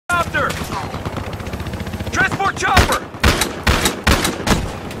chopper!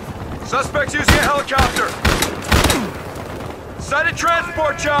 Suspects using a helicopter. Sighted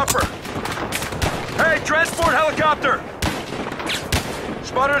transport chopper. Hey, transport helicopter!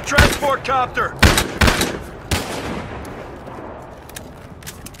 Spotted a transport copter.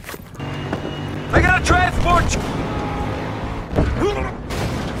 I got a transport.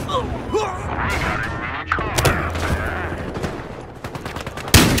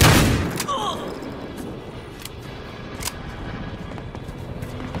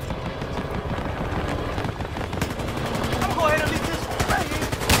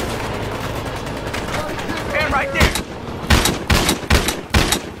 Right there!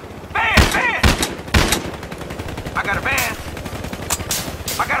 Van! Van! I got a van!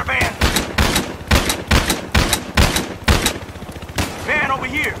 I got a van! Van over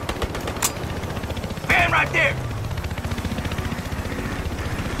here! Van right there!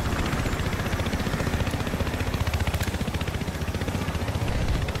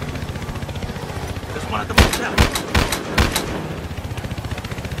 There's one at the motel.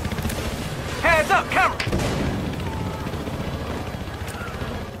 Hands up, camera!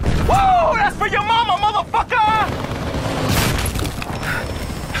 Whoa! That's for your mama, motherfucker!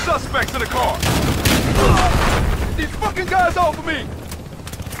 Suspects in the car! These fucking guys off of me!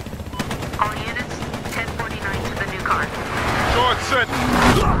 All units, 1049 to the new car. Short set.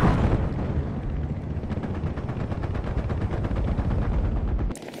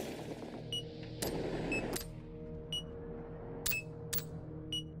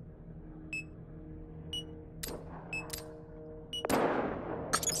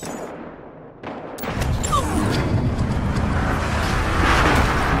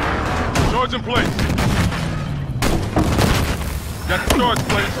 Charge in place. Got the charge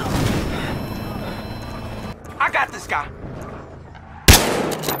place. I got this guy.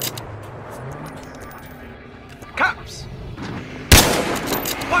 Cops.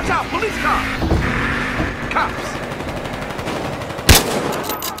 Watch out, police car. Cops.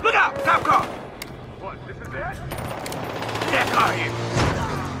 Look out, cop car. What, this is it? Get that car here.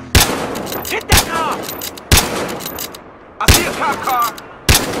 Hit that car. I see a cop car.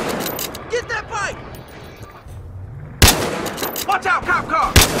 Get that bike! Watch out, cop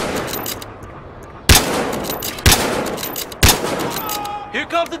car! Here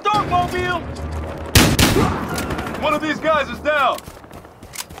comes the Dorkmobile! One of these guys is down!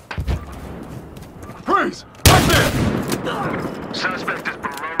 Freeze! Right there! Suspect is below.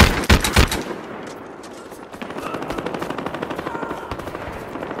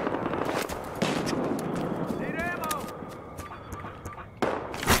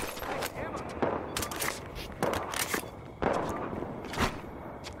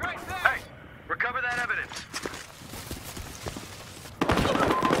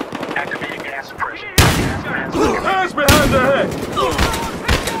 Hands behind their head!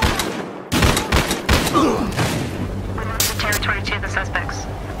 We lost the territory to the suspects.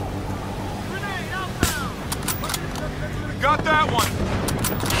 Got that one!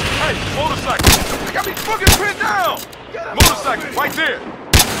 Hey, motorcycle! They got me fucking pinned down! Motorcycle, right there!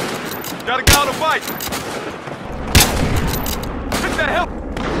 Got a guy on a bike! Hit the hell!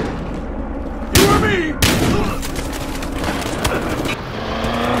 You and me!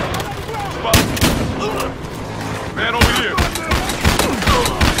 Man over here!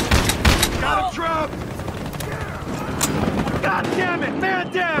 Got him dropped! God damn it!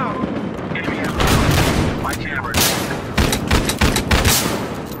 Man down! Enemy out. My camera.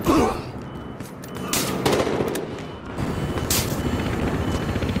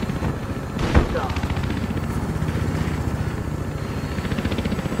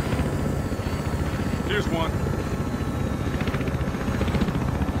 Here's one.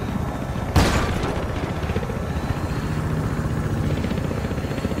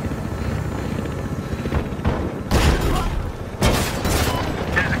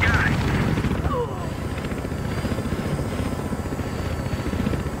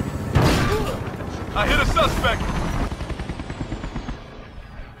 I hit a suspect!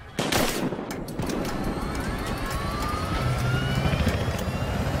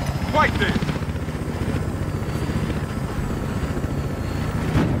 Right there!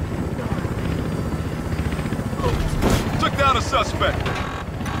 Took down a suspect.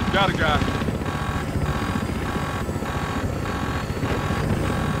 Got a guy.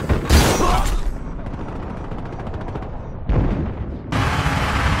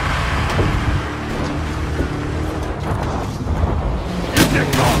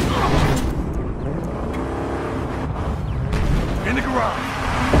 In the garage.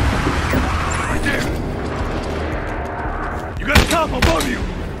 Right there. You got a cop above you.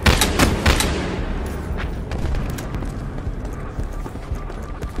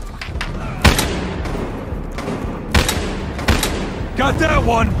 Got that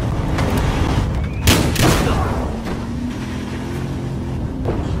one!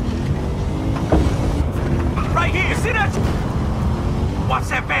 Right here! See that? Watch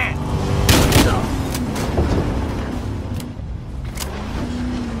that van!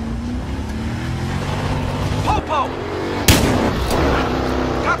 Popo!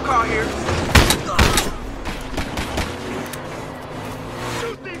 Cop car here!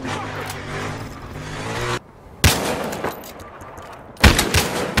 Shoot these fuckers!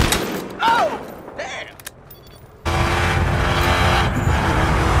 Oh! Damn!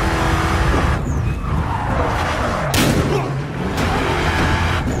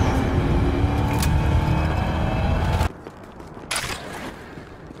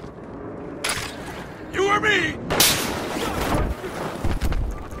 You or me?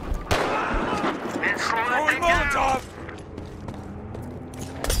 Throwing Molotov!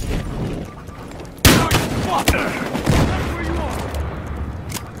 Fuck! That's where you are!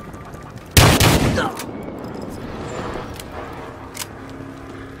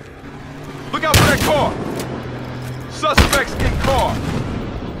 Look out for that car! Suspects in car!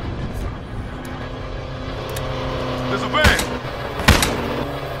 There's a van!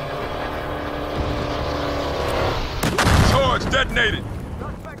 Charge detonated!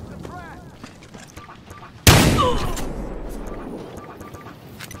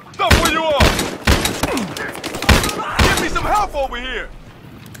 Stop where you are! Give me some help over here!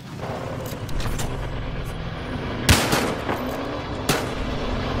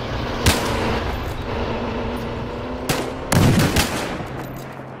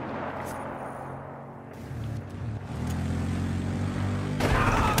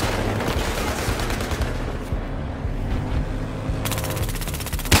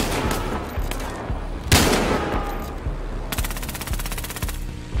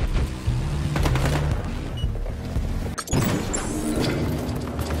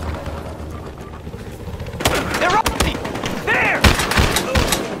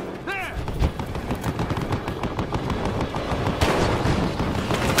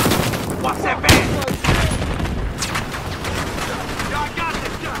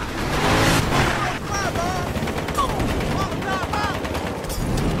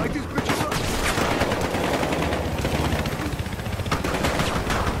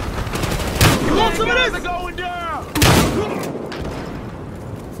 Going down!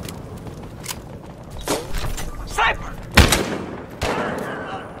 Sniper!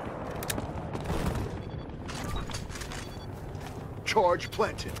 Charge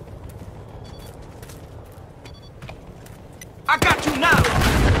planted. I got you now!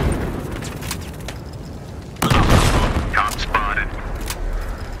 Cop spotted.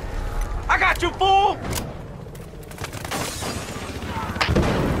 I got you, fool!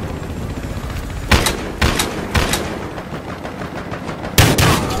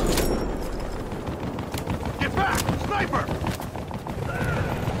 Get back! Sniper!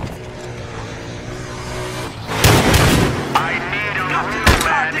 I need a real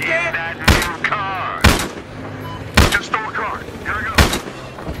man in that new car. Just stole a car. Here I go.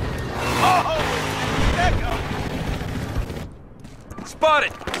 Oh! Echo!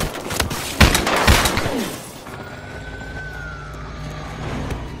 Spotted!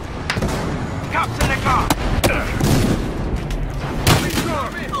 Cops in the car!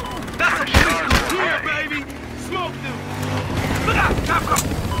 That's a police here, baby! Smoke dude! Look out! Cop car!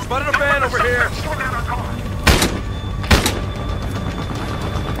 Spotted a van over here! Slow down our car.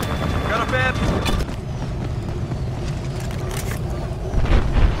 Got a van!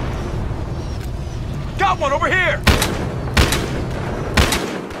 Got one over here!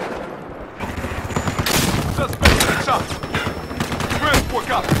 Suspect in the shop! Transport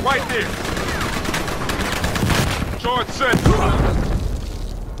cop, right there! Charge set!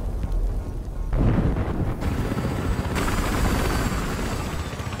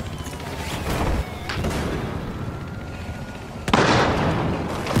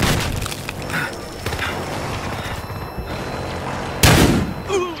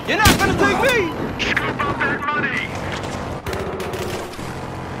 You're not gonna take me! Scoop up that money.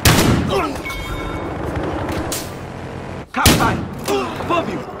 Cop sight! Above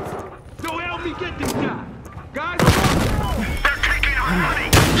you! Don't help me get this guy! Guys, They're taking our money.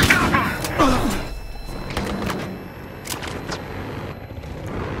 Stop them.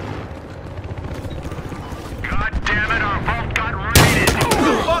 God damn it, our vault got raided.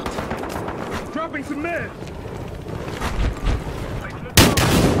 fucked! Dropping some men!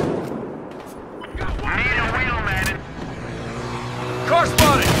 Need a wheelman. Car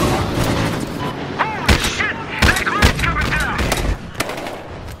spotted! Holy shit! That grade's coming down.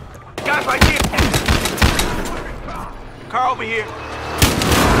 Guys right here! Car over here!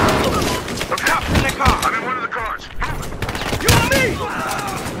 Cops in the car. I'm in one of the cars. You and me!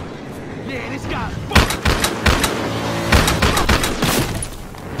 Yeah, this guy's fucked.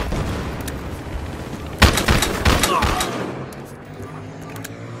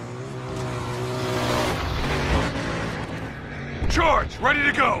 Charge! Ready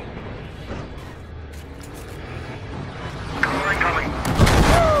to go! Car incoming.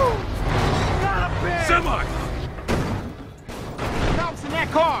 Got a pin! Semi! Cops in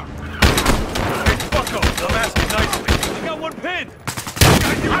that car. Hey, fuck off! I'm asking nicely. I got one pin!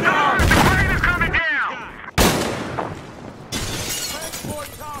 Got you now! The plane is coming down! Transport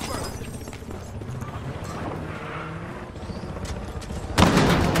chopper.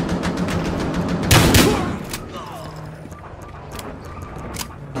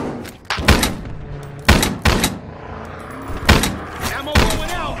 Ammo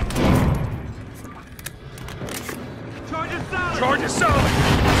going out. Charge is solid. Charge is solid!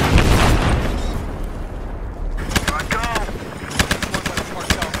 Here I go.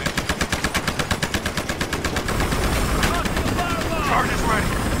 Charge is ready!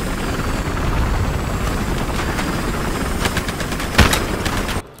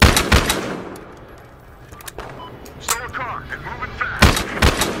 Stole a car and moving fast.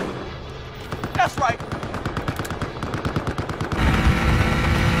 That's right.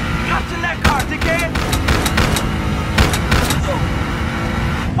 Cops in that car, dickhead.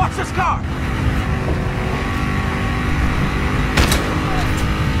 Watch this car.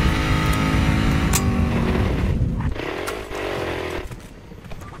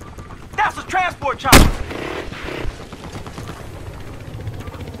 That's a transport chopper.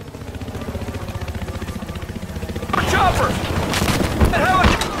 Chopper! The hell is...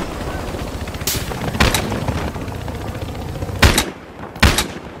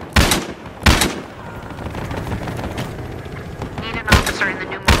 Need an officer in the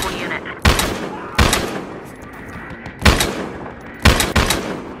new mobile unit.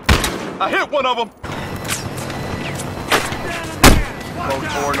 I hit one of them! Code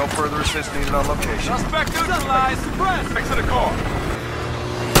 4, no further assist needed on location. Suspect neutralized. Suppressed. Next to the car!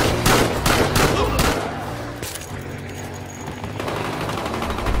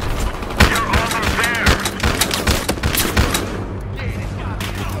 You're almost there.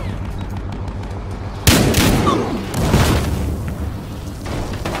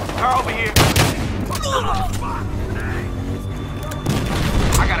 Car over here.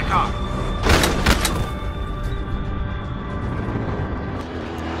 I got a car.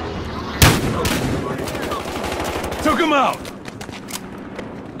 Took him out!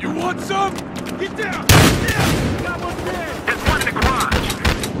 You want some? Get down. Yeah. Got one dead. There's one in the garage.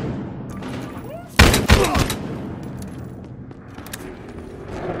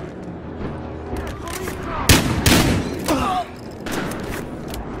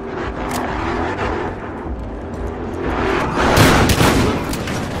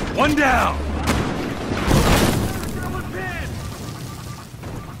 One down! Got one dead.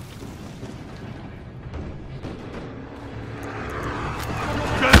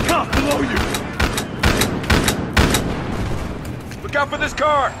 Got a cop below you! Look out for this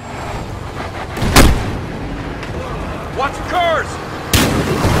car! Watch the cars!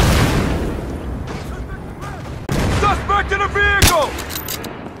 Suspect in a vehicle!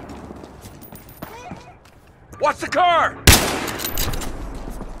 Watch the car!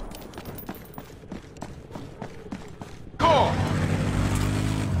 Car!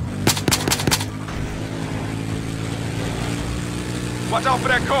 Watch out for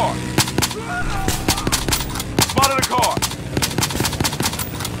that car! Spotted a car!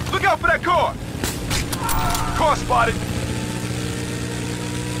 Look out for that car! Car spotted!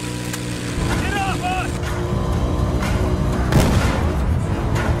 Get up, us.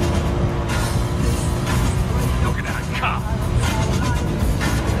 Looking at a cop!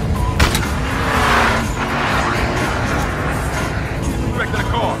 Suspect in a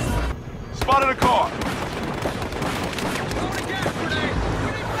car! Spotted a car!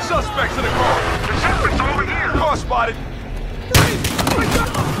 Suspects in a car! The suspect's over here. Car spotted!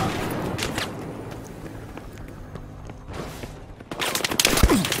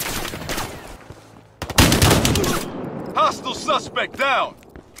 Hostile suspect down!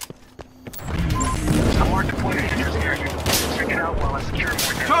 I marked the point of interest area. Check it out while I secure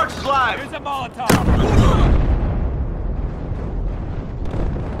more. Charge is live. Here's a Molotov.